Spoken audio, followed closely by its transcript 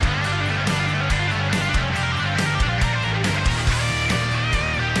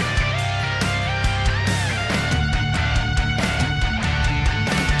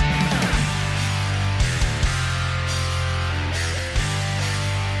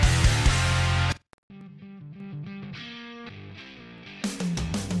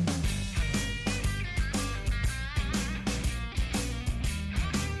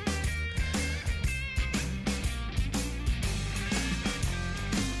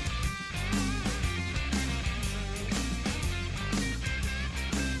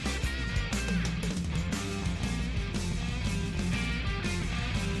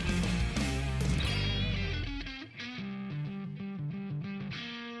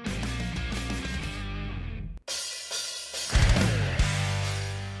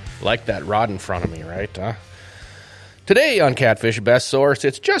Like that rod in front of me, right? Today on Catfish Best Source,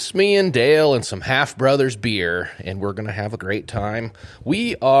 it's just me and Dale and some Half Brothers beer, and we're going to have a great time.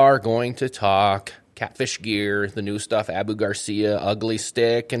 We are going to talk Catfish gear, the new stuff Abu Garcia, Ugly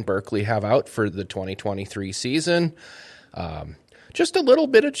Stick, and Berkeley have out for the 2023 season. Just a little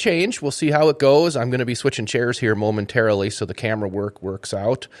bit of change. We'll see how it goes. I'm going to be switching chairs here momentarily so the camera works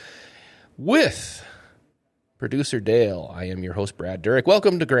out. With producer Dale, I am your host, Brad Durick.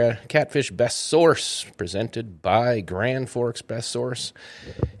 Welcome to Catfish Best Source, presented by Grand Forks Best Source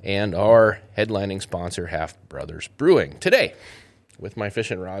and our headlining sponsor, Half Brothers Brewing. Today, with my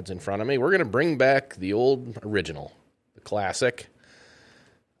fishing rods in front of me, we're going to bring back the old original, the classic.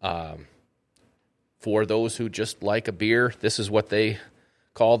 For those who just like a beer, this is what they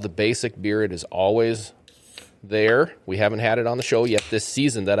call the basic beer. It is always there. We haven't had it on the show yet this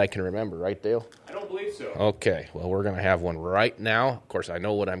season that I can remember, right, Dale? I don't believe so. Okay, well, we're going to have one right now. Of course, I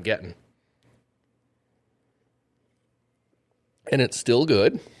know what I'm getting. And it's still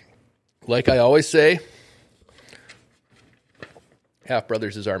good. Like I always say, Half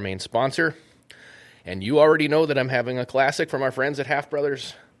Brothers is our main sponsor. And you already know that I'm having a classic from our friends at Half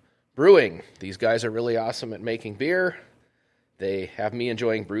Brothers Brewing. These guys are really awesome at making beer. They have me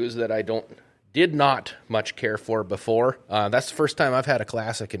enjoying brews that I did not much care for before. That's the first time I've had a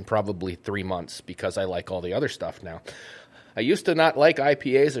classic in probably 3 months because I like all the other stuff now. I used to not like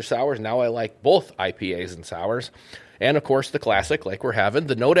IPAs or sours. Now I like both IPAs and sours. And, of course, the classic like we're having,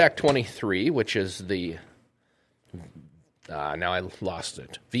 the Nodak 23, which is the, now I lost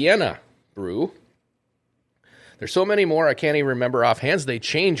it, Vienna brew. There's so many more I can't even remember offhand. They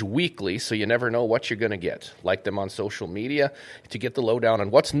change weekly, so you never know what you're going to get. Like them on social media to get the lowdown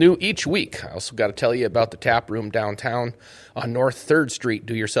on what's new each week. I also got to tell you about the tap room downtown on North 3rd Street.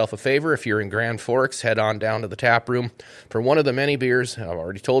 Do yourself a favor. If you're in Grand Forks, head on down to the tap room for one of the many beers I've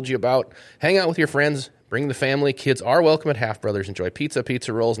already told you about. Hang out with your friends. Bring the family. Kids are welcome at Half Brothers. Enjoy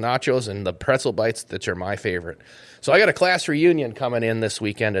pizza rolls, nachos, and the pretzel bites that are my favorite. So I got a class reunion coming in this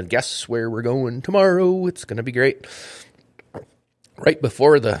weekend, and guess where we're going tomorrow? It's going to be great. Right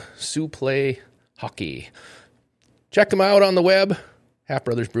before the Sioux play hockey. Check them out on the web,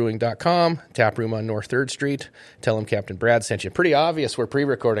 halfbrothersbrewing.com, tap room on North 3rd Street. Tell them Captain Brad sent you. Pretty obvious we're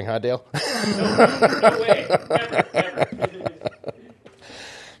pre-recording, huh, Dale? No way. Never.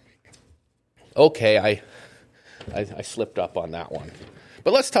 Okay, I slipped up on that one.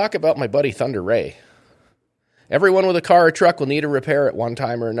 But let's talk about my buddy Thunder Ray. Everyone with a car or truck will need a repair at one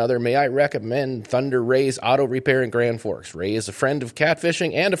time or another. May I recommend Thunder Ray's Auto Repair in Grand Forks. Ray is a friend of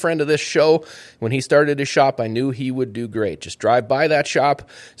catfishing and a friend of this show. When he started his shop, I knew he would do great. Just drive by that shop.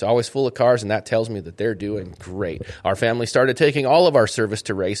 It's always full of cars, and that tells me that they're doing great. Our family started taking all of our service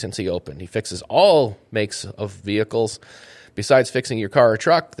to Ray since he opened. He fixes all makes of vehicles. Besides fixing your car or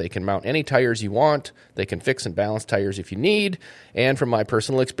truck, they can mount any tires you want. They can fix and balance tires if you need. And from my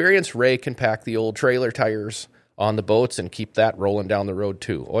personal experience, Ray can pack the old trailer tires on the boats and keep that rolling down the road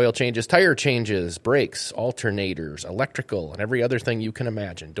too. Oil changes, tire changes, brakes, alternators, electrical, and every other thing you can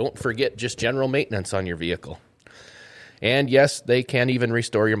imagine. Don't forget just general maintenance on your vehicle. And yes, they can even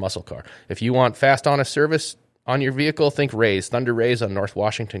restore your muscle car. If you want fast, honest service on your vehicle, think Ray's. Thunder Ray's on North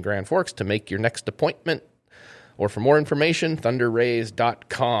Washington, Grand Forks to make your next appointment. Or for more information,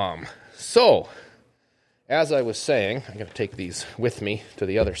 thunderrays.com. So, as I was saying, I'm going to take these with me to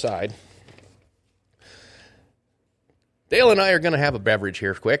the other side. Dale and I are going to have a beverage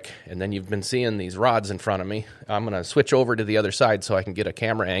here quick, and then you've been seeing these rods in front of me. I'm going to switch over to the other side so I can get a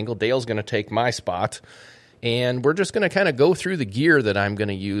camera angle. Dale's going to take my spot, and we're just going to kind of go through the gear that I'm going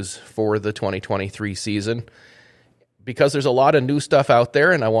to use for the 2023 season. Because there's a lot of new stuff out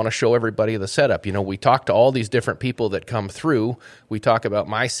there, and I want to show everybody the setup. You know, we talk to all these different people that come through. We talk about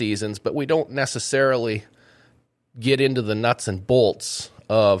my seasons, but we don't necessarily get into the nuts and bolts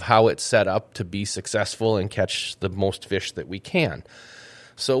of how it's set up to be successful and catch the most fish that we can.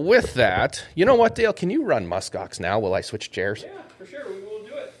 So with that, you know what, Dale? Can you run muskox now while I switch chairs? Yeah, for sure. We will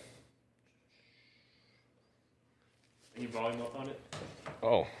do it. Any volume up on it?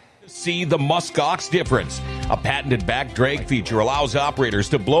 Oh. See the muskox difference. A patented back drag feature allows operators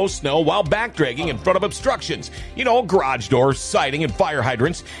to blow snow while back dragging in front of obstructions. You know, garage doors, siding, and fire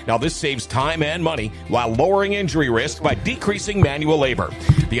hydrants. Now this saves time and money while lowering injury risk by decreasing manual labor.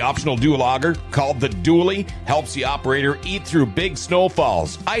 The optional dual auger, called the dually, helps the operator eat through big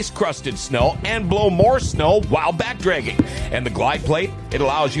snowfalls, ice-crusted snow, and blow more snow while back dragging. And the glide plate, it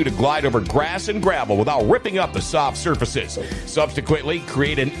allows you to glide over grass and gravel without ripping up the soft surfaces. Subsequently,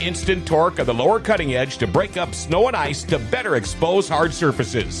 create an instant torque of the lower cutting edge to break up snow and ice to better expose hard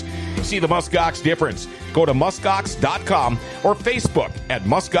surfaces. See the Muskox difference. Go to muskox.com or Facebook at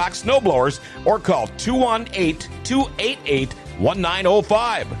Muskox Snowblowers or call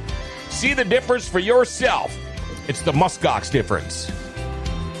 218-288-1905. See the difference for yourself. It's the Muskox difference.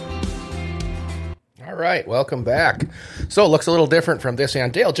 All right, welcome back. So it looks a little different from this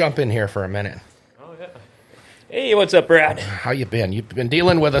end. Dale, jump in here for a minute. Oh, yeah. Hey, what's up, Brad? How you been? You've been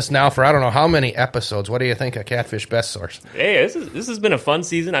dealing with us now for I don't know how many episodes. What do you think of Catfish Best Source? Hey, this has been a fun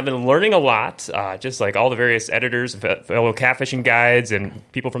season. I've been learning a lot, just like all the various editors, fellow catfishing guides, and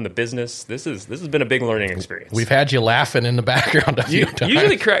people from the business. This has been a big learning experience. We've had you laughing in the background a few times.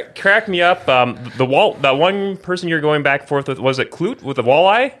 Usually crack me up. That one person you're going back and forth with, was it Clute with the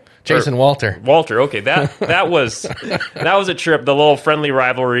walleye? Jason Walter. Okay, that was a trip. The little friendly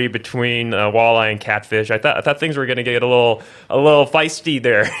rivalry between walleye and catfish. I thought things were going to get a little feisty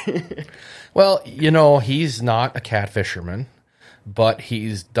there. Well, he's not a catfisherman, but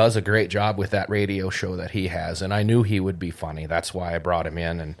he does a great job with that radio show that he has, and I knew he would be funny. That's why I brought him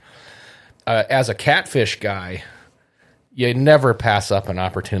in. And as a catfish guy, you never pass up an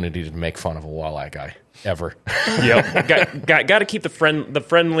opportunity to make fun of a walleye guy. Ever. Yep. Got to keep the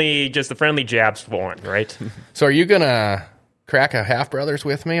friendly jabs flowing, right? So are you going to crack a Half Brothers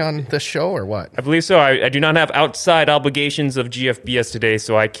with me on this show or what? I believe so. I do not have outside obligations of GFBS today,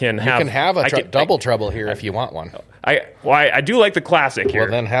 so I can have... You can have a double trouble here if you want one. I do like the classic here.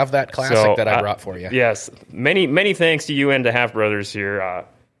 Well, then have that classic that I brought for you. Yes. Many thanks to you and to Half Brothers here.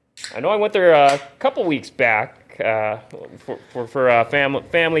 I know I went there a couple weeks back. For a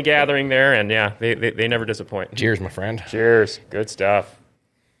family gathering there, and yeah, they never disappoint. Cheers, my friend. Cheers. Good stuff.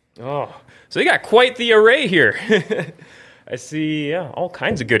 Oh, so you got quite the array here. I see, all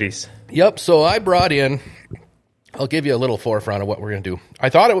kinds of goodies. Yep, so I brought in, I'll give you a little forefront of what we're going to do. I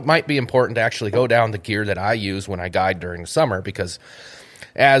thought it might be important to actually go down the gear that I use when I guide during the summer, because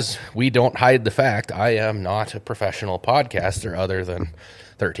as we don't hide the fact, I am not a professional podcaster other than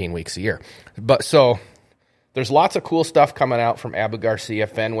 13 weeks a year. But so... there's lots of cool stuff coming out from Abu Garcia,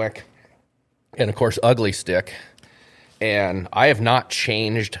 Fenwick, and, of course, Ugly Stick. And I have not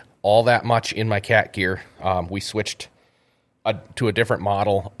changed all that much in my cat gear. We switched to a different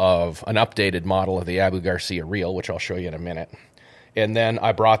model an updated model of the Abu Garcia reel, which I'll show you in a minute. And then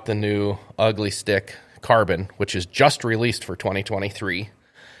I brought the new Ugly Stick Carbon, which is just released for 2023.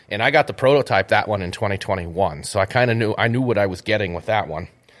 And I got the prototype, that one, in 2021. So I kind of knew what I was getting with that one.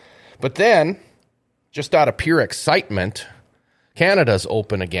 But then... just out of pure excitement, Canada's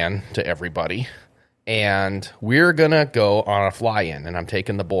open again to everybody, and we're going to go on a fly-in, and I'm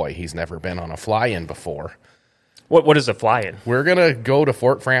taking the boy. He's never been on a fly-in before. What is a fly-in? We're going to go to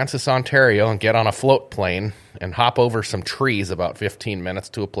Fort Francis, Ontario, and get on a float plane and hop over some trees about 15 minutes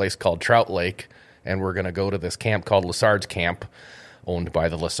to a place called Trout Lake, and we're going to go to this camp called Lessard's Camp, owned by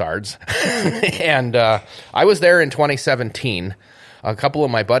the Lessards. And I was there in 2017. A couple of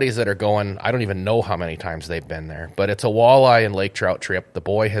my buddies that are going, I don't even know how many times they've been there, but it's a walleye and lake trout trip. The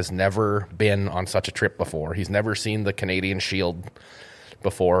boy has never been on such a trip before. He's never seen the Canadian Shield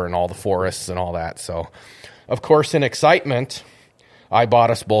before and all the forests and all that. So, of course, in excitement, I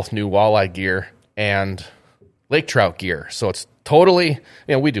bought us both new walleye gear and lake trout gear. So it's totally,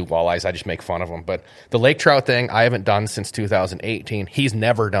 we do walleyes. I just make fun of them. But the lake trout thing, I haven't done since 2018. He's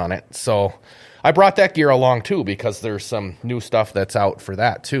never done it. So... I brought that gear along, too, because there's some new stuff that's out for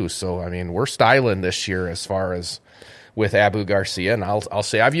that, too. So, we're styling this year as far as with Abu Garcia. And I'll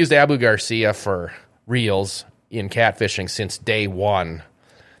say I've used Abu Garcia for reels in catfishing since day one,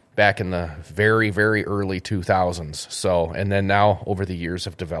 back in the very, very early 2000s. So, and then now, over the years,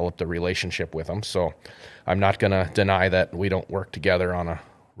 I've developed a relationship with them. So, I'm not going to deny that we don't work together on a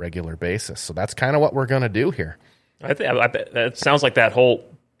regular basis. So, that's kind of what we're going to do here. I bet that sounds like that whole...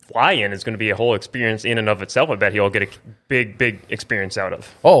 fly-in is going to be a whole experience in and of itself. I bet he'll get a big experience out of.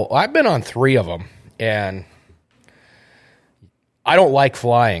 Oh, I've been on 3 of them, and I don't like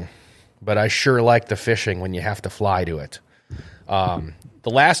flying, but I sure like the fishing when you have to fly to it. The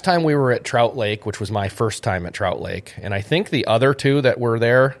last time we were at Trout Lake, which was my first time at Trout Lake, and I think the other 2 that were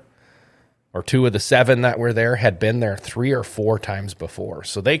there, or 2 of the 7 that were there, had been there 3 or 4 times before,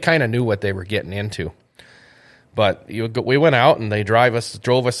 so they kind of knew what they were getting into. But we went out, and they drove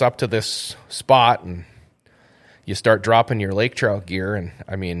us up to this spot, and you start dropping your lake trout gear.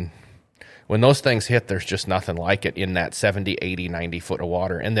 And, when those things hit, there's just nothing like it in that 70, 80, 90 foot of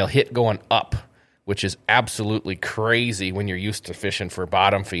water. And they'll hit going up, which is absolutely crazy when you're used to fishing for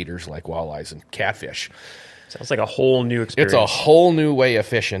bottom feeders like walleyes and catfish. Sounds like a whole new experience. It's a whole new way of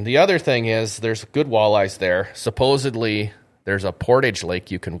fishing. The other thing is there's good walleyes there. Supposedly, there's a portage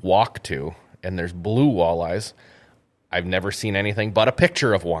lake you can walk to, and there's blue walleyes. I've never seen anything but a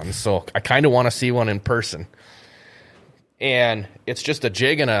picture of one, so I kind of want to see one in person. And it's just a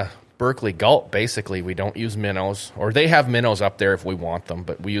jig and a Berkeley gulp, basically. We don't use minnows, or they have minnows up there if we want them,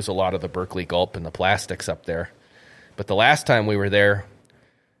 but we use a lot of the Berkeley gulp and the plastics up there. But the last time we were there,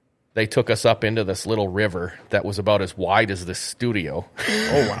 they took us up into this little river that was about as wide as this studio.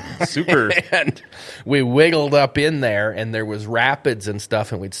 Oh, wow. Super. And we wiggled up in there, and there was rapids and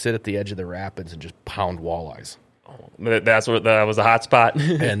stuff, and we'd sit at the edge of the rapids and just pound walleyes. That was a hot spot.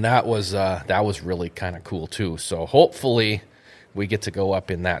 And that was really kind of cool, too. So hopefully we get to go up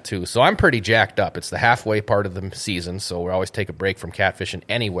in that, too. So I'm pretty jacked up. It's the halfway part of the season, so we always take a break from catfishing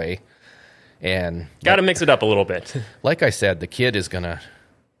anyway. And got to mix it up a little bit. Like I said, the kid is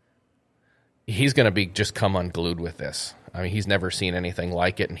he's going to be just come unglued with this. I mean, he's never seen anything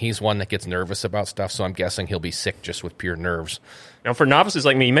like it, and he's one that gets nervous about stuff, so I'm guessing he'll be sick just with pure nerves. Now, for novices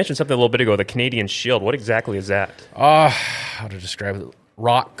like me, you mentioned something a little bit ago, the Canadian Shield. What exactly is that? How to describe it?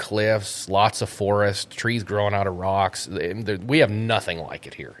 Rock cliffs, lots of forest, trees growing out of rocks. We have nothing like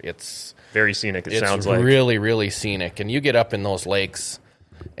it here. It's very scenic, sounds like. It's really, really scenic. And you get up in those lakes,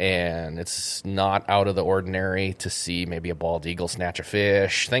 and it's not out of the ordinary to see maybe a bald eagle snatch a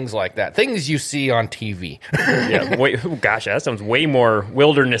fish, things like that. Things you see on TV. Yeah, that sounds way more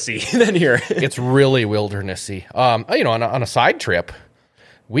wildernessy than here. It's really wildernessy. On a side trip,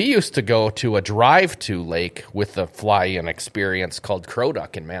 we used to go to a drive-to lake with the fly-in experience called Crow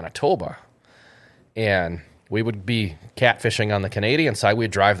Duck in Manitoba. And we would be catfishing on the Canadian side.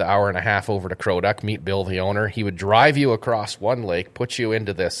 We'd drive the hour and a half over to Crow Duck, meet Bill, the owner. He would drive you across one lake, put you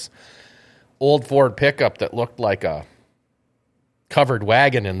into this old Ford pickup that looked like a covered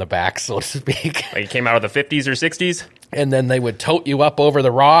wagon in the back, so to speak. Like it came out of the 50s or 60s? And then they would tote you up over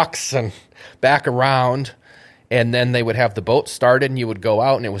the rocks and back around. And then they would have the boat started, and you would go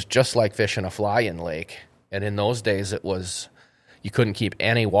out, and it was just like fishing a fly-in lake. And in those days, you couldn't keep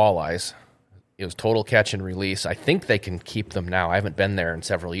any walleyes. It was total catch and release. I think they can keep them now. I haven't been there in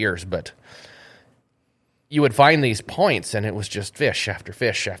several years, but you would find these points, and it was just fish after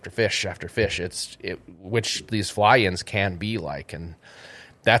fish after fish after fish. Which these fly-ins can be like, and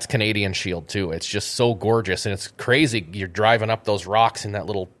that's Canadian Shield too. It's just so gorgeous, and it's crazy. You're driving up those rocks in that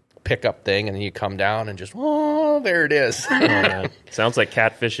little pickup thing, and then you come down and just, there it is. Sounds like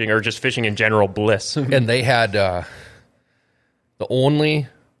catfishing or just fishing in general bliss. And they had the only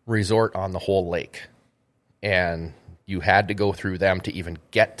resort on the whole lake, and you had to go through them to even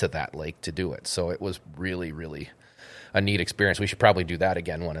get to that lake to do it. So it was really, really a neat experience. We should probably do that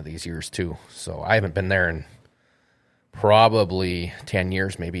again one of these years too. So I haven't been there in probably 10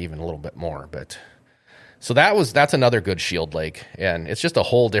 years, maybe even a little bit more, but so that's another good Shield lake, and it's just a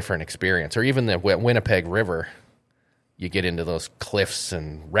whole different experience. Or even the Winnipeg River, you get into those cliffs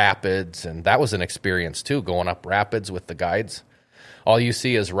and rapids, and that was an experience too, going up rapids with the guides. All you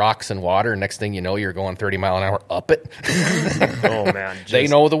see is rocks and water. Next thing you know, you're going 30 mile an hour up it. Oh, man. They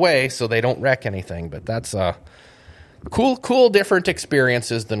know the way, so they don't wreck anything. But that's cool, different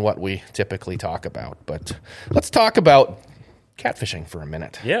experiences than what we typically talk about. But let's talk about catfishing for a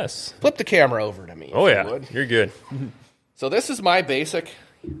minute. Yes. Flip the camera over to me. Oh, yeah. You're good. So this is my basic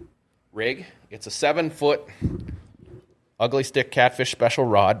rig. It's a 7-foot ugly stick catfish special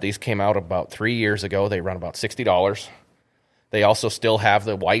rod. These came out about 3 years ago. They run about $60. They also still have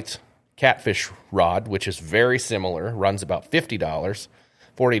the white catfish rod, which is very similar, runs about $50,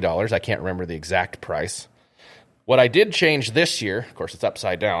 $40. I can't remember the exact price. What I did change this year, of course it's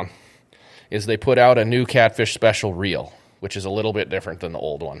upside down, is they put out a new catfish special reel, which is a little bit different than the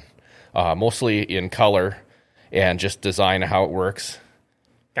old one. Mostly in color and just design of how it works.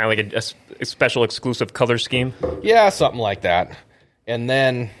 Kind of like a special exclusive color scheme? Yeah, something like that. And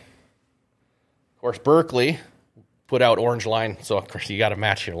then, of course, Berkeley put out orange line, so of course you got to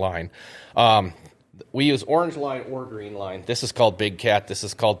match your line. We use orange line or green line. This is called Big Cat. This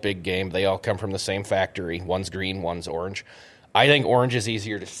is called Big Game. They all come from the same factory. One's green, one's orange. I think orange is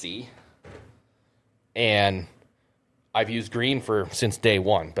easier to see, and I've used green since day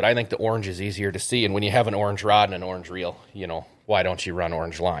one, but I think the orange is easier to see. And when you have an orange rod and an orange reel, why don't you run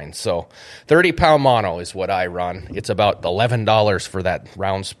orange line? So 30-pound mono is what I run. It's about $11 for that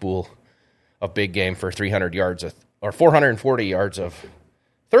round spool of Big Game for 300 yards or 440 yards of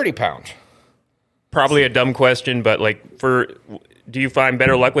 30-pound. Probably a dumb question, but do you find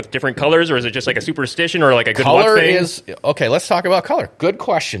better luck with different colors, or is it just like a superstition or like a good luck thing? Okay, let's talk about color. Good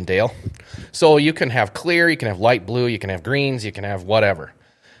question, Dale. So you can have clear, you can have light blue, you can have greens, you can have whatever.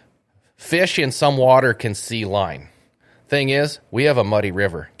 Fish in some water can see line. Thing is, we have a muddy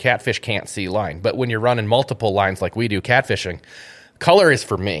river. Catfish can't see line. But when you're running multiple lines like we do catfishing, color is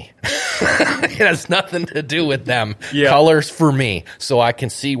for me. It has nothing to do with them. Yeah. Colors for me, so I can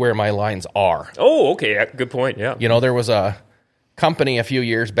see where my lines are. Oh, okay. Good point. Yeah. You know, there was a company a few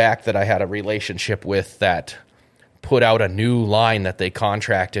years back that I had a relationship with that put out a new line that they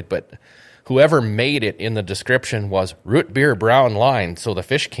contracted, but whoever made it in the description was root beer brown line, so the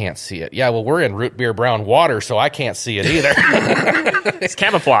fish can't see it. Yeah, well, we're in root beer brown water, so I can't see it either. It's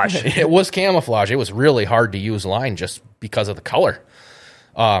camouflage. It was camouflage. It was really hard to use line just because of the color.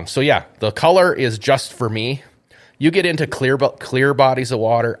 So yeah, the color is just for me. You get into clear bodies of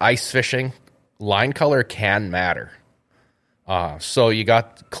water, ice fishing, line color can matter. So you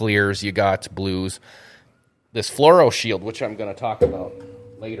got clears, you got blues. This fluoro shield, which I'm going to talk about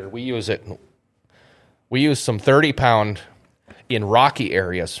later, we use some 30-pound in rocky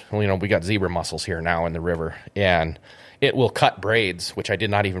areas. You know, we got zebra mussels here now in the river, and it will cut braids, which I did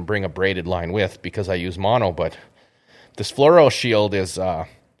not even bring a braided line with because I use mono, but this fluoro shield is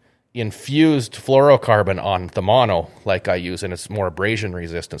infused fluorocarbon on the mono like I use, and it's more abrasion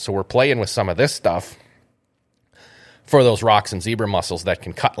resistant. So we're playing with some of this stuff for those rocks and zebra mussels that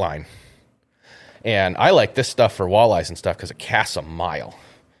can cut line. And I like this stuff for walleyes and stuff because it casts a mile,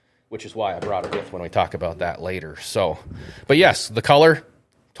 which is why I brought it with when we talk about that later. So, but yes, the color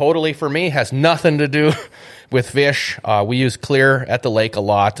totally for me has nothing to do with fish. We use clear at the lake a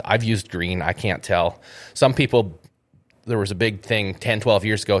lot. I've used green. I can't tell. Some people, there was a big thing 10, 12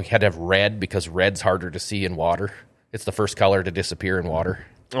 years ago. You had to have red because red's harder to see in water. It's the first color to disappear in water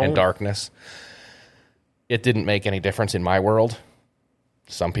and darkness. It didn't make any difference in my world.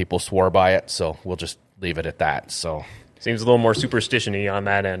 Some people swore by it, so we'll just leave it at that. So Seems a little more superstition-y on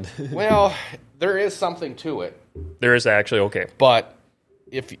that end. Well, there is something to it. There is actually, okay. But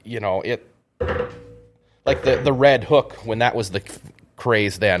if, you know, it, like the red hook, when that was the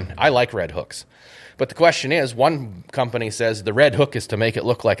craze then, I like red hooks. But the question is, one company says the red hook is to make it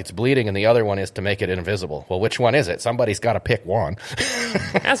look like it's bleeding, and the other one is to make it invisible. Well, which one is it? Somebody's got to pick one.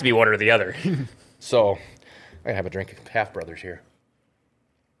 It has to be one or the other. So, I have a drink of Half Brothers here.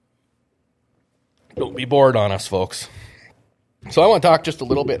 Don't be bored on us, folks. So I want to talk just a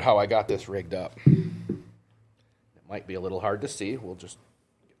little bit how I got this rigged up. It might be a little hard to see. We'll just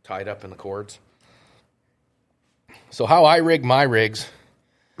get tied up in the cords. So how I rig my rigs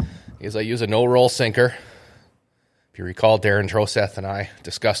is I use a no-roll sinker. If you recall, Darren Troseth and I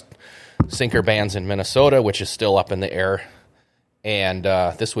discussed sinker bans in Minnesota, which is still up in the air. And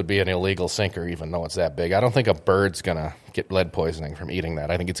this would be an illegal sinker, even though it's that big. I don't think a bird's going to get lead poisoning from eating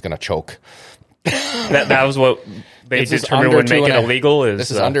that. I think it's going to choke. That was what they determined would make it illegal?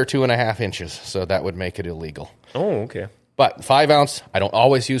 This is under 2.5 inches, so that would make it illegal. Oh, okay. But 5 ounce, I don't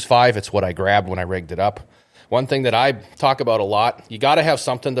always use 5. It's what I grabbed when I rigged it up. One thing that I talk about a lot, you got to have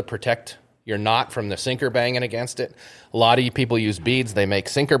something to protect your knot from the sinker banging against it. A lot of you people use beads. They make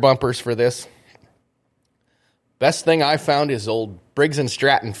sinker bumpers for this. Best thing I found is old Briggs &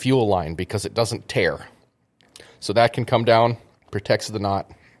 Stratton fuel line because it doesn't tear. So that can come down, protects the knot.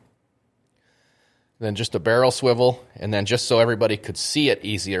 Then just a barrel swivel, and then just so everybody could see it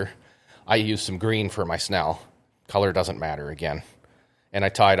easier, I use some green for my snell. Color doesn't matter again. And I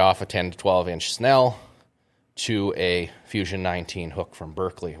tied off a 10 to 12 inch snell to a Fusion 19 hook from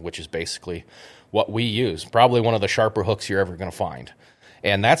Berkeley, which is basically what we use. Probably one of the sharper hooks you're ever going to find.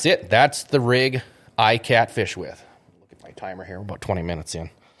 And that's it. That's the rig I catfish with. Look at my timer here. We're about 20 minutes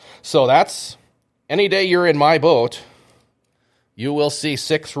in. So that's, any day you're in my boat, you will see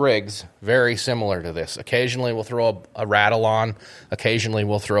 6 rigs very similar to this. Occasionally we'll throw a rattle on. Occasionally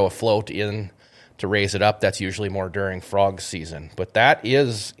we'll throw a float in to raise it up. That's usually more during frog season. But that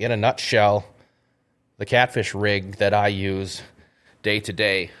is, in a nutshell, the catfish rig that I use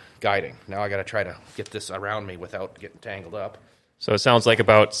day-to-day guiding. Now I got to try to get this around me without getting tangled up. So it sounds like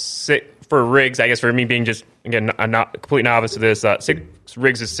about 6, for rigs, I guess for me being just, again, a complete novice to this, 6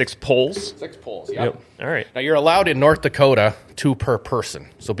 rigs is 6 poles? 6 poles, yep. All right. Now you're allowed in North Dakota 2 per person.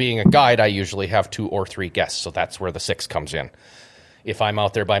 So being a guide, I usually have 2 or 3 guests. So that's where the 6 comes in. If I'm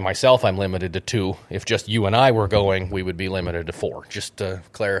out there by myself, I'm limited to 2. If just you and I were going, we would be limited to 4, just to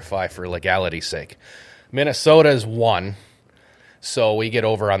clarify for legality's sake. Minnesota is 1. So we get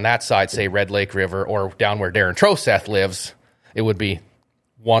over on that side, say Red Lake River, or down where Darren Troseth lives, it would be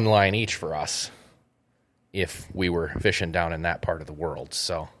 1 line each for us if we were fishing down in that part of the world.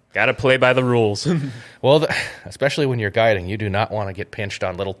 So got to play by the rules. Well, especially when you're guiding, you do not want to get pinched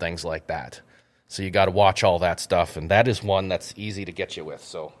on little things like that. So you got to watch all that stuff, and that is one that's easy to get you with.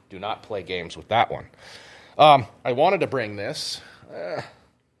 So do not play games with that one. I wanted to bring this.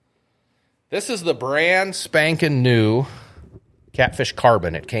 This is the brand spanking new Catfish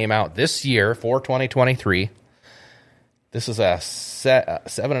Carbon. It came out this year for 2023. This is a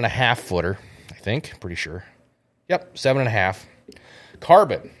 7.5 footer, I think. Pretty sure. Yep, 7.5.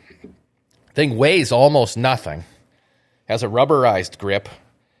 Carbon. Thing weighs almost nothing. Has a rubberized grip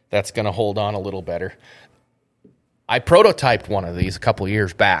that's going to hold on a little better. I prototyped one of these a couple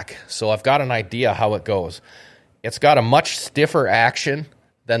years back, so I've got an idea how it goes. It's got a much stiffer action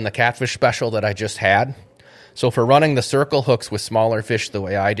than the Catfish Special that I just had. So for running the circle hooks with smaller fish the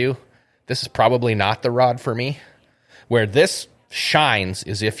way I do, this is probably not the rod for me. Where this shines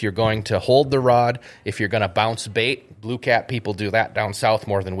is if you're going to hold the rod, if you're going to bounce bait. Blue cat people do that down south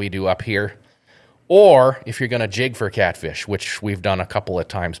more than we do up here. Or if you're going to jig for catfish, which we've done a couple of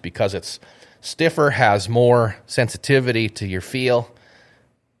times because it's stiffer, has more sensitivity to your feel.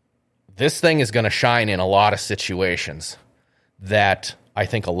 This thing is going to shine in a lot of situations that I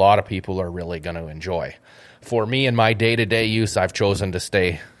think a lot of people are really going to enjoy. For me, in my day-to-day use, I've chosen to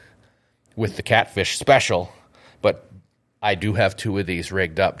stay with the Catfish Special, but I do have 2 of these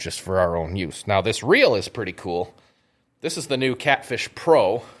rigged up just for our own use. Now, this reel is pretty cool. This is the new Catfish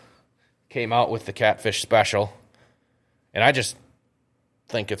Pro. Came out with the Catfish Special, and I just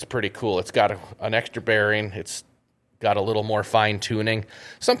think it's pretty cool. It's got an extra bearing. It's got a little more fine-tuning.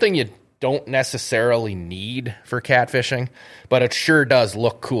 Something you don't necessarily need for catfishing, but it sure does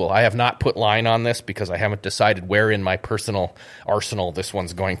look cool. I have not put line on this because I haven't decided where in my personal arsenal this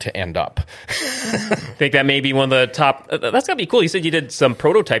one's going to end up. I think that may be one of the top. That's gotta be cool. You said you did some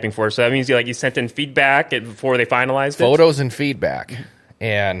prototyping for us, so that means you sent in feedback before they finalized it. Photos and feedback,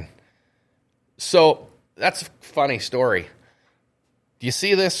 and so that's a funny story. Do you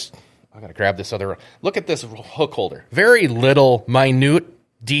see this? I'm gonna grab this other. Look at this hook holder. Very little, minute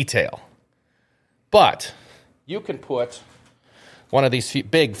detail. But you can put one of these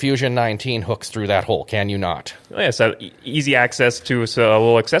big Fusion 19 hooks through that hole, can you not? Oh, yeah, so easy access to a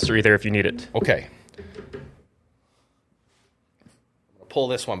little accessory there if you need it. Okay. I'm going to pull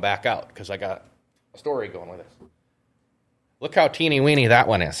this one back out because I got a story going with it. Look how teeny weeny that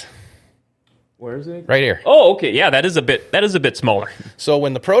one is. Where is it? Right here. Oh, okay. Yeah, that is a bit smaller. So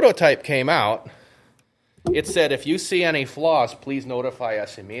when the prototype came out, it said, if you see any flaws, please notify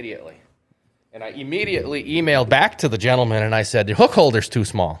us immediately. And I immediately emailed back to the gentleman, and I said, the hook holder's too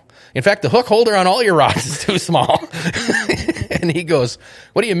small. In fact, the hook holder on all your rods is too small. And he goes,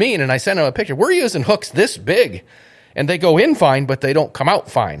 what do you mean? And I sent him a picture. We're using hooks this big, and they go in fine, but they don't come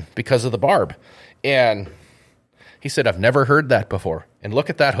out fine because of the barb. And he said, I've never heard that before. And look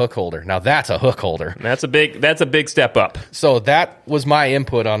at that hook holder. Now, that's a hook holder. That's a big step up. So that was my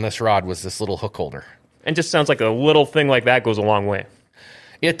input on this rod, was this little hook holder. And just sounds like a little thing like that goes a long way.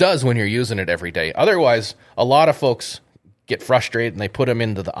 It does when you're using it every day. Otherwise, a lot of folks get frustrated and they put them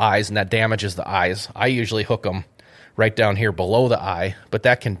into the eyes, and that damages the eyes. I usually hook them right down here below the eye, but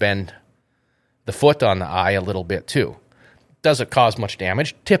that can bend the foot on the eye a little bit too. Does it cause much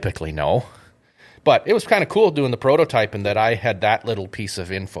damage? Typically, no. But it was kind of cool doing the prototype and that I had that little piece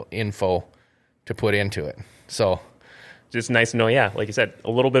of info to put into it. So just nice to know, yeah, like you said, a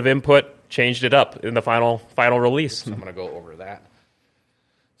little bit of input, changed it up in the final release. So I'm going to go over that.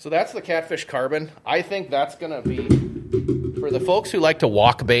 So that's the Catfish Carbon. I think that's going to be, for the folks who like to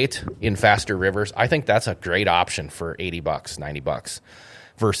walk bait in faster rivers, I think that's a great option for $80, $90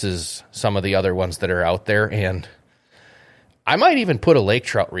 versus some of the other ones that are out there. And I might even put a lake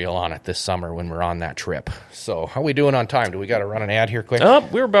trout reel on it this summer when we're on that trip. So how are we doing on time? Do we got to run an ad here quick?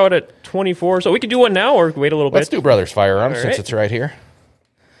 We're about at 24, so we could do one now or wait a little bit. Let's do Brothers Firearms All since right. it's right here.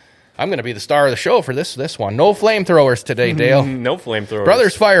 I'm going to be the star of the show for this one. No flamethrowers today, Dale. No flamethrowers.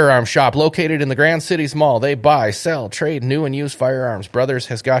 Brothers Firearms Shop, located in the Grand Cities Mall. They buy, sell, trade new and used firearms. Brothers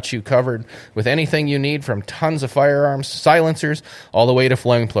has got you covered with anything you need, from tons of firearms, silencers, all the way to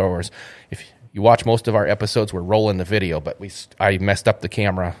flamethrowers. If you watch most of our episodes, we're rolling the video, but I messed up the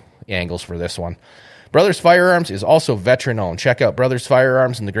camera angles for this one. Brothers Firearms is also veteran-owned. Check out Brothers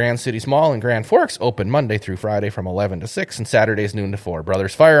Firearms in the Grand Cities Mall in Grand Forks, open Monday through Friday from 11 to 6 and Saturdays noon to 4.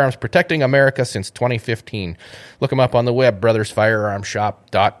 Brothers Firearms, protecting America since 2015. Look them up on the web,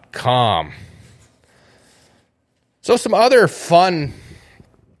 brothersfirearmshop.com. So some other fun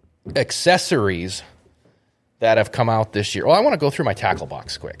accessories that have come out this year. Well, I want to go through my tackle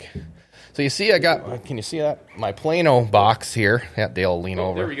box quick. So you see can you see that? My Plano box here. Yeah, Dale will lean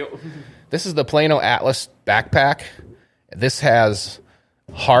over. There we go. This is the Plano Atlas backpack. This has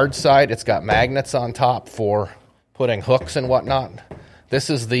hard side. It's got magnets on top for putting hooks and whatnot. This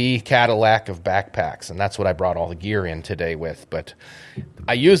is the Cadillac of backpacks, and that's what I brought all the gear in today with. But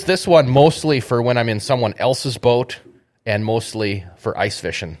I use this one mostly for when I'm in someone else's boat and mostly for ice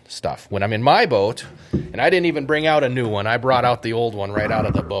fishing stuff. When I'm in my boat, and I didn't even bring out a new one. I brought out the old one right out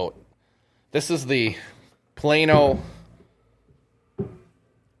of the boat. This is the Plano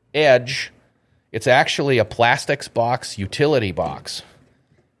edge, it's actually a plastics box utility box.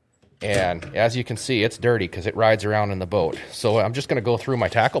 And as you can see, it's dirty because it rides around in the boat. So I'm just going to go through my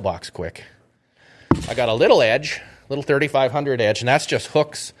tackle box quick. I got a little edge, little 3500 edge, and that's just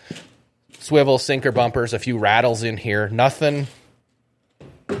hooks, swivel, sinker bumpers, a few rattles in here. Nothing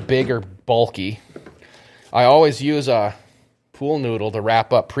big or bulky. I always use a pool noodle to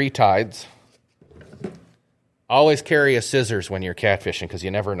wrap up pre-tides. Always carry a scissors when you're catfishing because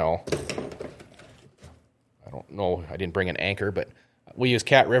you never know. I don't know, I didn't bring an anchor, but we use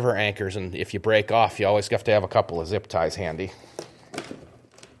Cat River anchors, and if you break off, you always have to have a couple of zip ties handy.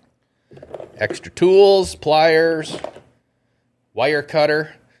 Extra tools, pliers, wire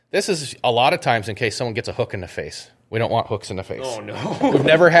cutter. This is a lot of times in case someone gets a hook in the face. We don't want hooks in the face. Oh, no. We've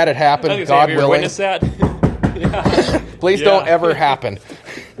never had it happen, God willing. Witness that? Yeah. Please don't ever happen.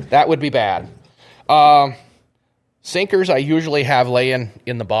 That would be bad. Sinkers I usually have laying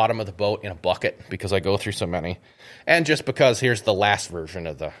in the bottom of the boat in a bucket because I go through so many. And just because here's the last version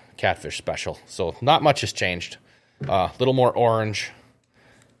of the Catfish Special. So not much has changed. A little more orange.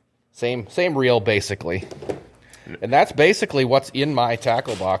 Same reel, basically. And that's basically what's in my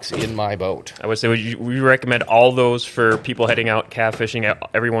tackle box in my boat. I would say we recommend all those for people heading out catfishing.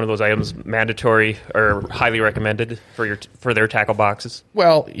 Every one of those items mandatory or highly recommended for their tackle boxes.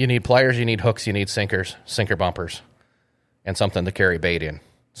 Well, you need pliers, you need hooks, you need sinkers, sinker bumpers, and something to carry bait in.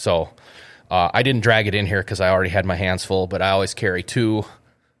 So I didn't drag it in here because I already had my hands full, but I always carry 2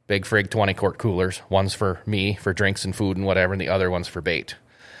 Big Frig 20-quart coolers. One's for me, for drinks and food and whatever, and the other one's for bait.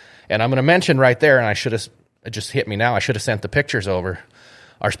 And I'm going to mention right there, and it just hit me now, I should have sent the pictures over.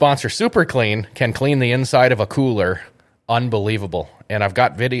 Our sponsor, Super Clean, can clean the inside of a cooler. Unbelievable. And I've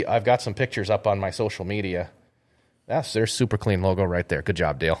got some pictures up on my social media. Yes, there's Super Clean logo right there. Good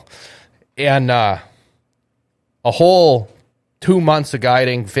job, Dale. And a whole 2 months of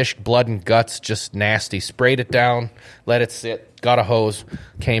guiding, fish blood and guts, just nasty. Sprayed it down, let it sit, got a hose,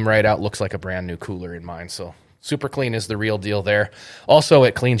 came right out. Looks like a brand new cooler in mine. So Super Clean is the real deal there. Also,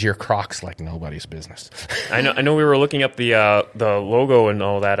 it cleans your Crocs like nobody's business. I know. We were looking up the logo and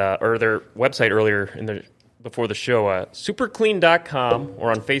all that, or their website earlier before the show. Superclean.com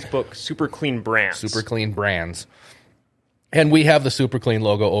or on Facebook, Super Clean Brands. Super Clean Brands. And we have the Super Clean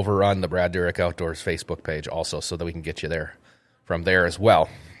logo over on the Brad Durick Outdoors Facebook page also, so that we can get you there from there as well.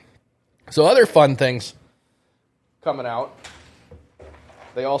 So other fun things coming out.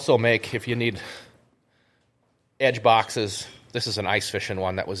 They also make, if you need edge boxes. This is an ice fishing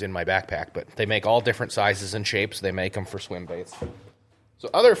one that was in my backpack, but they make all different sizes and shapes. They make them for swim baits. So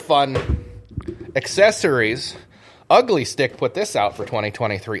other fun accessories. Ugly Stick put this out for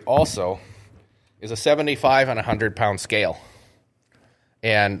 2023 also. Is a 75 and 100-pound scale.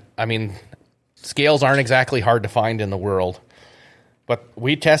 And, I mean, scales aren't exactly hard to find in the world. But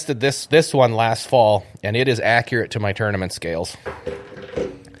we tested this one last fall, and it is accurate to my tournament scales.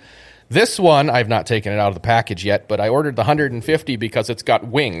 This one, I've not taken it out of the package yet, but I ordered the 150 because it's got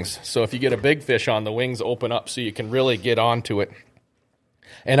wings. So if you get a big fish on, the wings open up so you can really get onto it.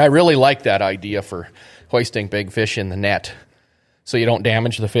 And I really like that idea for hoisting big fish in the net so you don't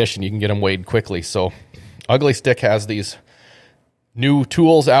damage the fish and you can get them weighed quickly. So Ugly Stick has these new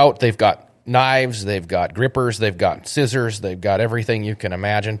tools out. They've got knives, they've got grippers, they've got scissors, they've got everything you can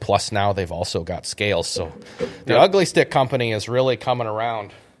imagine. Plus now they've also got scales. So the Ugly Stick company is really coming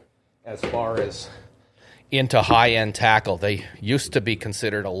around as far as into high-end tackle. They used to be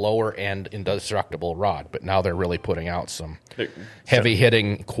considered a lower-end indestructible rod, but now they're really putting out some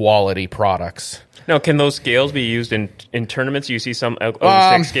heavy-hitting quality products. Now, can those scales be used in tournaments? Do you see some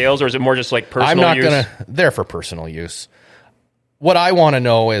Stick scales, or is it more just like personal use? They're for personal use. What I want to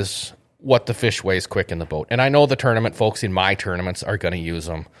know is what the fish weighs quick in the boat. And I know the tournament folks in my tournaments are going to use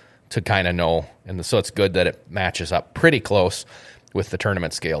them to kind of know. And so it's good that it matches up pretty close with the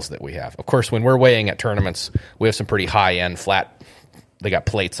tournament scales that we have. Of course, when we're weighing at tournaments, we have some pretty high-end flat. They got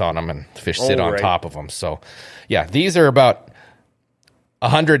plates on them, and the fish sit on top of them. So, yeah, these are about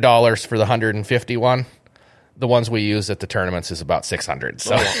 $100 for the 150 one. The ones we use at the tournaments is about $600.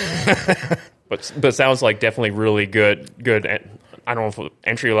 So, but sounds like definitely really good. I don't know if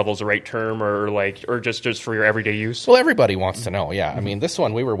entry level is the right term, or just for your everyday use. Well, everybody wants to know. Yeah, I mean, this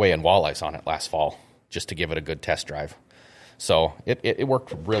one we were weighing walleyes on it last fall just to give it a good test drive. So it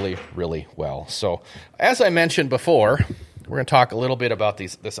worked really, really well. So as I mentioned before, we're going to talk a little bit about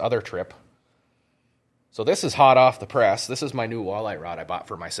this other trip. So this is hot off the press. This is my new walleye rod I bought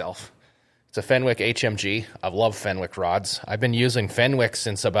for myself. It's a Fenwick HMG. I love Fenwick rods. I've been using Fenwick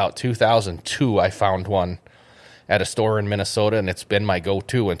since about 2002. I found one at a store in Minnesota, and it's been my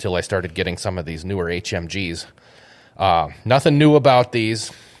go-to until I started getting some of these newer HMGs. Nothing new about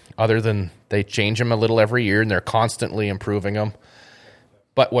these. other than they change them a little every year, and they're constantly improving them.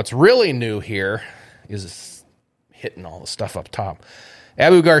 But what's really new here is hitting all the stuff up top.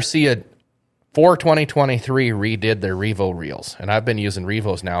 Abu Garcia, for 2023, redid their Revo reels. And I've been using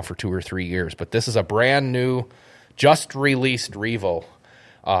Revos now for 2 or 3 years. But this is a brand new, just released Revo.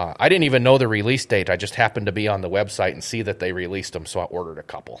 I didn't even know the release date. I just happened to be on the website and see that they released them, so I ordered a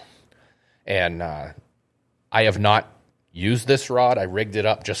couple. And I have not used this rod. I rigged it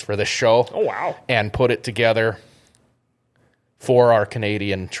up just for this show. Oh, wow. And put it together for our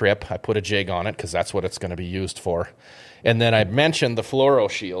Canadian trip. I put a jig on it because that's what it's going to be used for. And then I mentioned the Fluoro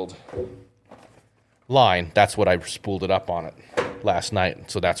Shield line. That's what I spooled it up on it last night.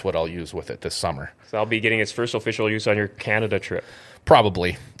 So that's what I'll use with it this summer. So I'll be getting its first official use on your Canada trip.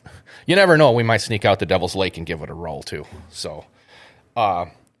 Probably. You never know. We might sneak out to Devil's Lake and give it a roll too. So,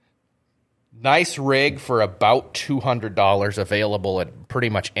 nice rig for about $200, available at pretty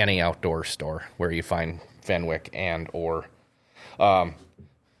much any outdoor store where you find Fenwick and or. I'll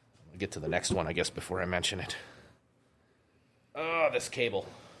get to the next one, I guess, before I mention it. Oh, this cable.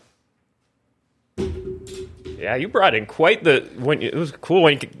 Yeah, you brought in it was cool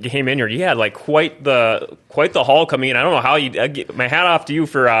when you came in here. You had like quite the haul coming in. I don't know how I get my hat off to you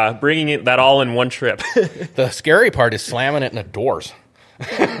for bringing that all in one trip. The scary part is slamming it in the doors.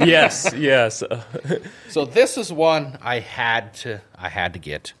 Yes. So this is one I had to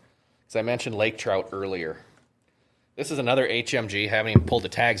get. As I mentioned lake trout earlier. This is another HMG. Haven't even pulled the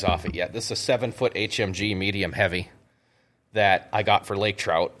tags off it yet. This is a 7-foot HMG medium heavy that I got for lake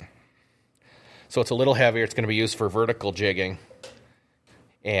trout. So it's a little heavier. It's going to be used for vertical jigging.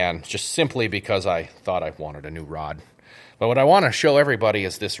 And just simply because I thought I wanted a new rod. But what I want to show everybody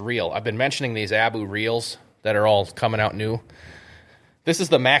is this reel. I've been mentioning these Abu reels that are all coming out new. This is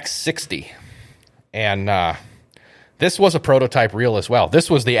the Max 60. And this was a prototype reel as well. This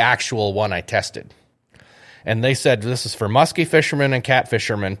was the actual one I tested. And they said, this is for muskie fishermen and cat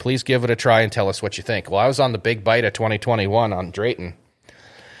fishermen. Please give it a try and tell us what you think. Well, I was on the big bite of 2021 on Drayton.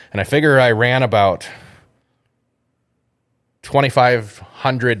 And I figure I ran about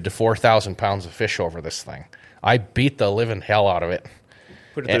 2,500 to 4,000 pounds of fish over this thing. I beat the living hell out of it.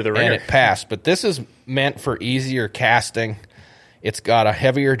 Put it through the ringer. And it passed. But this is meant for easier casting. It's got a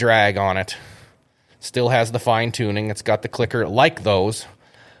heavier drag on it. Still has the fine tuning. It's got the clicker like those.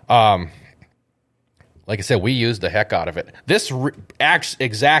 Like I said, we used the heck out of it. This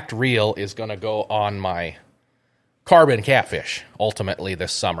exact reel is going to go on my carbon catfish ultimately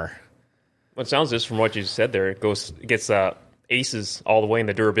this summer. Well, it sounds just from what you said there, it gets aces all the way in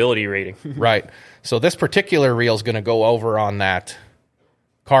the durability rating. Right. So this particular reel is going to go over on that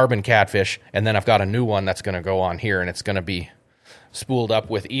carbon catfish, and then I've got a new one that's going to go on here, and it's going to be spooled up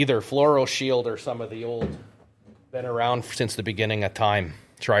with either Fluoro Shield or some of the old, been around since the beginning of time,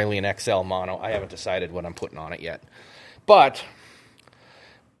 Trilene XL mono. I haven't decided what I'm putting on it yet. But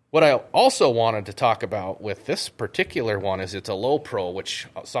what I also wanted to talk about with this particular one is it's a low pro, which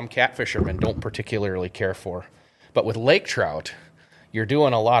some catfishermen don't particularly care for. But with lake trout, you're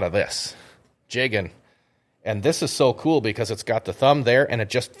doing a lot of this, jigging. And this is so cool because it's got the thumb there and it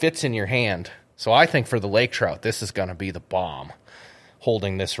just fits in your hand. So I think for the lake trout, this is going to be the bomb,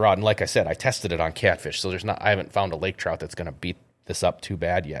 holding this rod. And like I said, I tested it on catfish, so I haven't found a lake trout that's going to beat this up too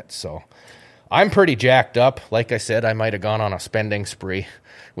bad yet. So I'm pretty jacked up. Like I said, I might have gone on a spending spree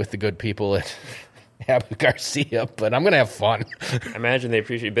with the good people at Abu Garcia, but I'm going to have fun. I imagine they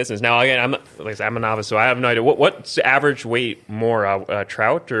appreciate business. Now, again, I'm a novice, so I have no idea. What's the average weight more,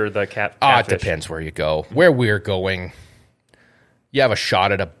 trout or the catfish? It depends where you go. Where we're going, you have a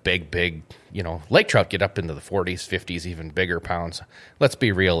shot at a big, lake trout get up into the 40s, 50s, even bigger pounds. Let's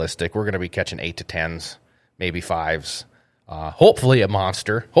be realistic. We're going to be catching 8 to 10s, maybe 5s. Hopefully a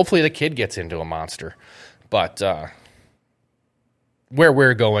monster. Hopefully the kid gets into a monster. But where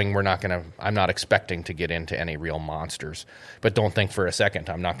we're going, I'm not expecting to get into any real monsters. But don't think for a second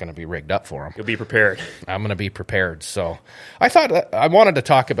I'm not going to be rigged up for them. You'll be prepared. I'm going to be prepared. So I thought I wanted to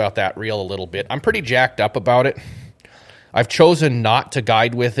talk about that reel a little bit. I'm pretty jacked up about it. I've chosen not to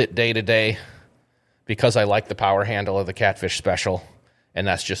guide with it day to day because I like the power handle of the Catfish Special. And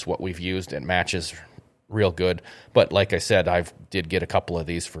that's just what we've used. It matches real good. But like I said, I did get a couple of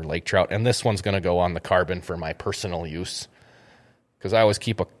these for lake trout, and this one's going to go on the carbon for my personal use because I always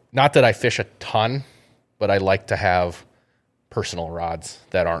not that I fish a ton, but I like to have personal rods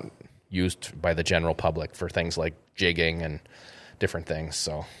that aren't used by the general public for things like jigging and different things.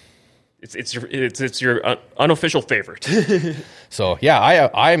 So it's your unofficial favorite. So yeah,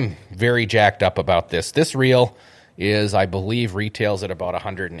 I'm very jacked up about this. This reel is, I believe, retails at about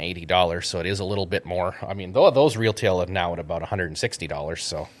 $180, so it is a little bit more. I mean, though those retail now at about $160.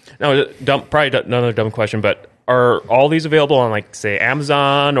 So now, probably another dumb question, but are all these available on, like, say,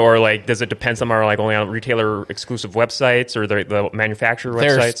 Amazon, or like does it depend? Some are like only on retailer exclusive websites or the manufacturer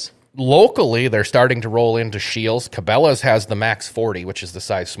websites. Locally, they're starting to roll into Scheels. Cabela's has the Max 40, which is the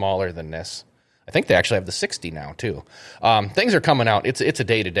size smaller than this. I think they actually have the 60 now too. Things are coming out. It's a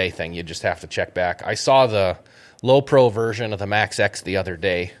day-to-day thing. You just have to check back. I saw the low pro version of the Max X the other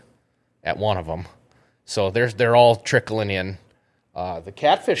day at one of them. So they're all trickling in. The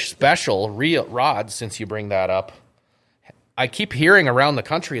Catfish Special rods, since you bring that up, I keep hearing around the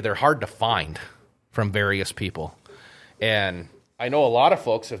country they're hard to find from various people. And I know a lot of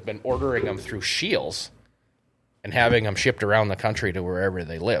folks have been ordering them through Scheels and having them shipped around the country to wherever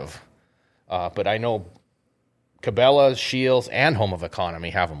they live. But I know Cabela's, Scheels, and Home of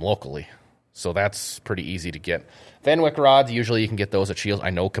Economy have them locally. So that's pretty easy to get. Fenwick rods, usually you can get those at Scheels. I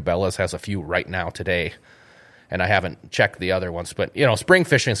know Cabela's has a few right now today, and I haven't checked the other ones. But, spring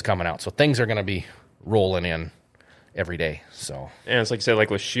fishing is coming out, so things are going to be rolling in every day. So, and it's like you said, like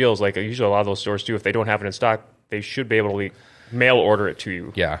with Scheels, like usually a lot of those stores too, if they don't have it in stock, they should be able to mail order it to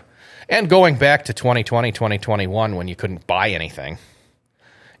you. Yeah. And going back to 2020, 2021, when you couldn't buy anything,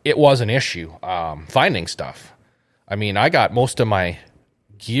 it was an issue finding stuff. I mean, I got most of my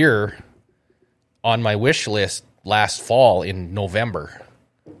gear on my wish list last fall in November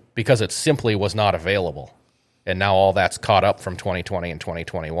because it simply was not available. And now all that's caught up from 2020 and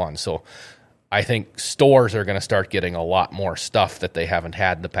 2021. So I think stores are going to start getting a lot more stuff that they haven't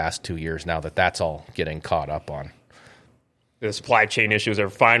had the past 2 years now that that's all getting caught up on. The supply chain issues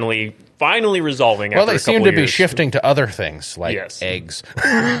are finally resolving. Well, after they a couple seem to be years. shifting to other things like eggs.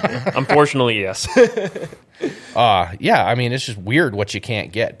 Unfortunately, yes. Yeah, I mean, it's just weird what you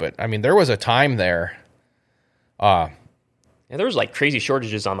can't get. But, I mean, there was a time there. There was like crazy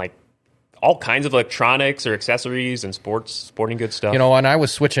shortages on like all kinds of electronics or accessories and sporting goods stuff. When I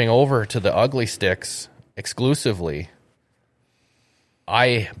was switching over to the Ugly Sticks exclusively,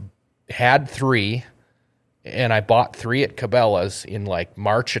 I had 3, and I bought 3 at Cabela's in like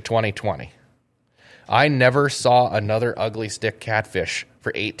March of 2020. I never saw another Ugly Stick Catfish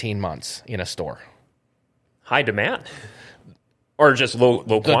for 18 months in a store. High demand? Or just low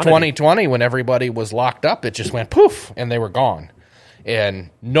quantity? The 2020, when everybody was locked up, it just went poof, and they were gone. And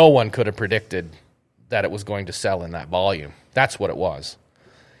no one could have predicted that it was going to sell in that volume. That's what it was.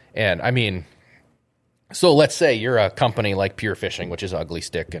 And, I mean, so let's say you're a company like Pure Fishing, which is Ugly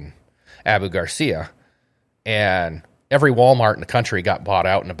Stick and Abu Garcia, and every Walmart in the country got bought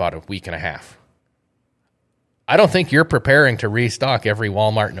out in about a week and a half. I don't think you're preparing to restock every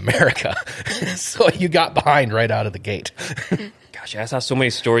Walmart in America. So you got behind right out of the gate. Gosh, I saw so many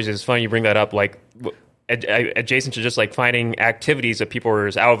stories. It's funny you bring that up, like adjacent to just like finding activities that people are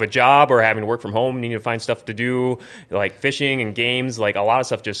out of a job or having to work from home, needing to find stuff to do, like fishing and games. Like a lot of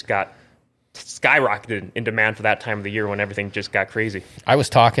stuff just got skyrocketed in demand for that time of the year when everything just got crazy. I was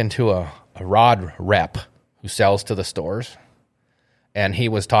talking to a rod rep who sells to the stores, and he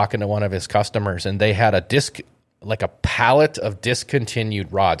was talking to one of his customers, and they had a pallet of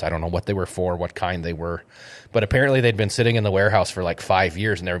discontinued rods. I don't know what they were for, what kind they were, but apparently they'd been sitting in the warehouse for like 5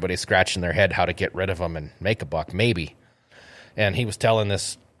 years, and everybody's scratching their head how to get rid of them and make a buck, maybe. And he was telling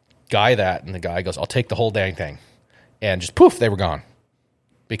this guy that, and the guy goes, "I'll take the whole dang thing." And just poof, they were gone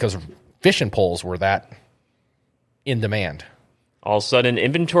because fishing poles were that in demand. All of a sudden,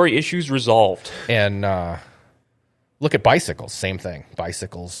 inventory issues resolved. And look at bicycles, same thing.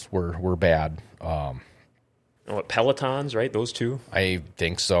 Bicycles were bad. Pelotons, right? Those two. I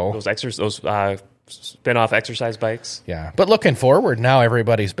think so. Those spin-off exercise bikes. Yeah, but looking forward, now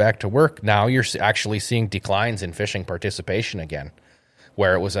everybody's back to work. Now you're actually seeing declines in fishing participation again,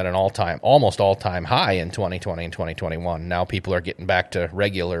 where it was at an almost all-time high in 2020 and 2021. Now people are getting back to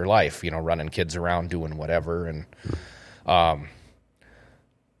regular life, running kids around, doing whatever. And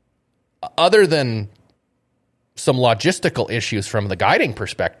other than some logistical issues from the guiding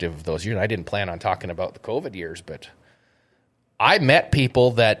perspective of those years, I didn't plan on talking about the COVID years, but I met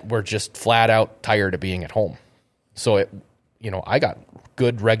people that were just flat out tired of being at home. So I got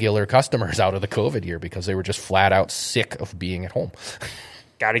good regular customers out of the COVID year because they were just flat out sick of being at home.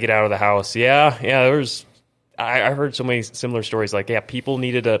 Got to get out of the house. Yeah. I heard so many similar stories. Like, people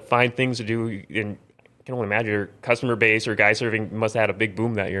needed to find things to do. And I can only imagine your customer base or guy serving must have had a big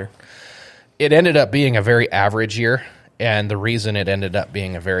boom that year. It ended up being a very average year. And the reason it ended up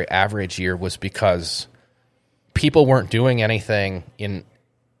being a very average year was because people weren't doing anything in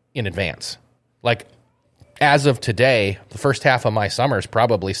advance. Like, as of today, the first half of my summer is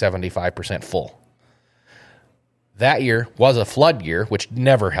probably 75% full. that year was a flood year, which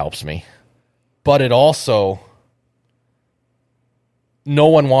never helps me. But it also, no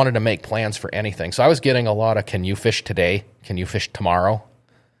one wanted to make plans for anything. So I was getting a lot of, can you fish today? Can you fish tomorrow?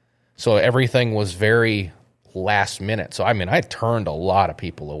 So everything was very last minute. So, I mean, I turned a lot of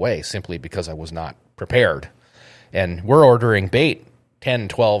people away simply because I was not prepared. And we're ordering bait 10,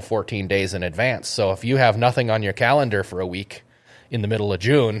 12, 14 days in advance. So if you have nothing on your calendar for a week in the middle of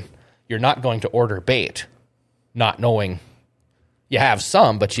June, you're not going to order bait, not knowing you have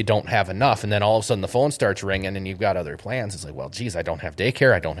some, but you don't have enough. And then all of a sudden the phone starts ringing and you've got other plans. It's like, well, geez, I don't have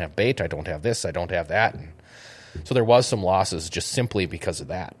daycare. I don't have bait. I don't have this. I don't have that. And so there was some losses just simply because of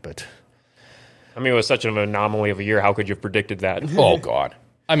that. But I mean, it was such an anomaly of a year. How could you have predicted that? Oh, God.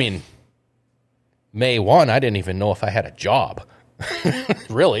 I mean, May 1, I didn't even know if I had a job.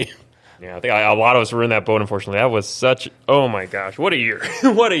 Really? Yeah, I think a lot of us were in that boat, unfortunately. That was such, oh my gosh, what a year.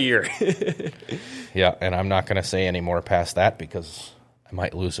 What a year. Yeah, and I'm not going to say any more past that because I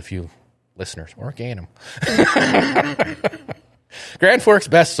might lose a few listeners or gain them. Grand Forks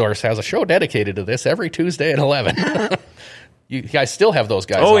Best Source has a show dedicated to this every Tuesday at 11. You guys still have those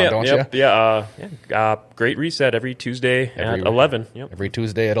guys don't you? Yeah, Great Reset every Tuesday at 11. Yep. Every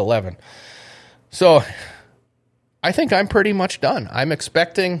Tuesday at 11. So I think I'm pretty much done. I'm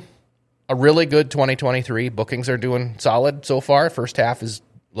expecting a really good 2023. Bookings are doing solid so far. First half is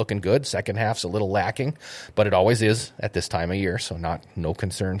looking good. Second half's a little lacking, but it always is at this time of year, so no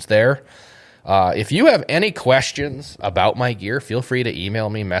concerns there. If you have any questions about my gear, feel free to email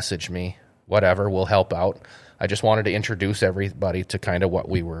me, message me, whatever. We'll help out. I just wanted to introduce everybody to kind of what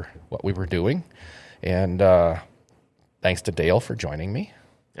we were doing, and thanks to Dale for joining me.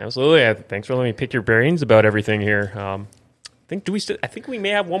 Absolutely. Thanks for letting me pick your bearings about everything here. I think we may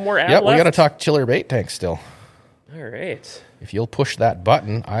have one more ad left. We got to talk chiller bait tanks still. All right. If you'll push that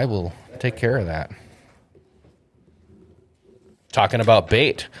button, I will take care of that. Talking about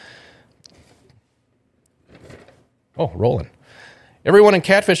bait. Oh, rolling. Everyone in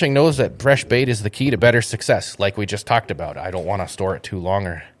catfishing knows that fresh bait is the key to better success, like we just talked about. I don't want to store it too long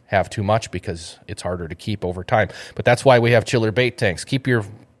or have too much because it's harder to keep over time. But that's why we have chiller bait tanks. Keep your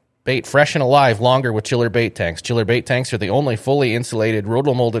bait fresh and alive longer with chiller bait tanks. Chiller bait tanks are the only fully insulated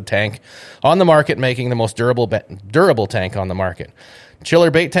rotomolded tank on the market, making the most durable tank on the market.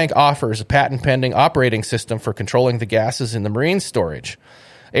 Chiller bait tank offers a patent-pending operating system for controlling the gases in the marine storage.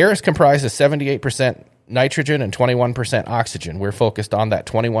 Air is comprised of 78% nitrogen and 21% oxygen. We're focused on that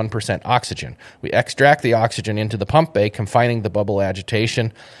 21% oxygen. We extract the oxygen into the pump bay, confining the bubble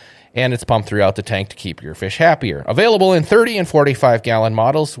agitation, and it's pumped throughout the tank to keep your fish happier. Available in 30 and 45-gallon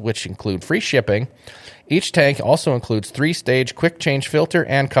models, which include free shipping. Each tank also includes 3-stage quick change filter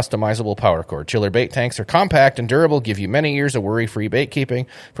and customizable power cord. Chiller bait tanks are compact and durable, give you many years of worry-free bait keeping.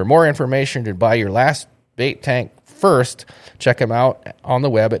 For more information to buy your last bait tank first, check them out on the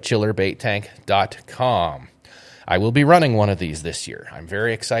web at chillerbaittank.com. I will be running one of these this year. I'm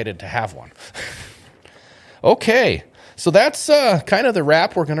very excited to have one. Okay, so that's kind of the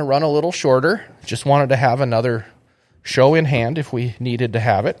wrap. We're going to run a little shorter. Just wanted to have another show in hand if we needed to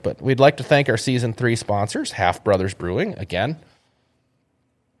have it. But we'd like to thank our Season 3 sponsors, Half Brothers Brewing. Again,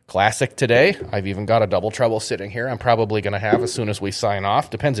 classic today. I've even got a Double Trouble sitting here I'm probably going to have as soon as we sign off.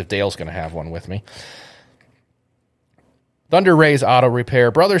 Depends if Dale's going to have one with me. Thunder Rays Auto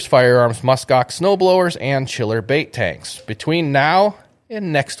Repair, Brothers Firearms, Muskox Snowblowers, and Chiller Bait Tanks. Between now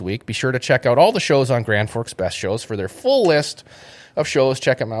and next week, be sure to check out all the shows on Grand Forks Best Shows. For their full list of shows,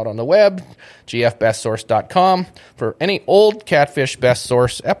 check them out on the web, gfbestsource.com. For any old Catfish Best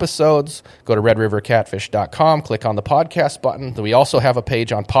Source episodes, go to redrivercatfish.com, click on the podcast button. We also have a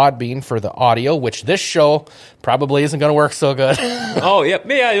page on Podbean for the audio, which this show probably isn't going to work so good. Oh,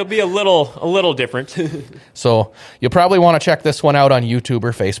 yeah, it'll be a little different. So you'll probably want to check this one out on YouTube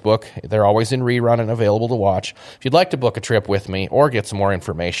or Facebook. They're always in rerun and available to watch. If you'd like to book a trip with me or get some more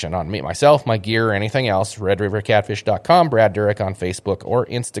information on me, myself, my gear, or anything else, redrivercatfish.com, Brad Durick on Facebook or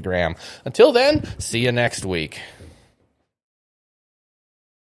Instagram. Until then, see you next week.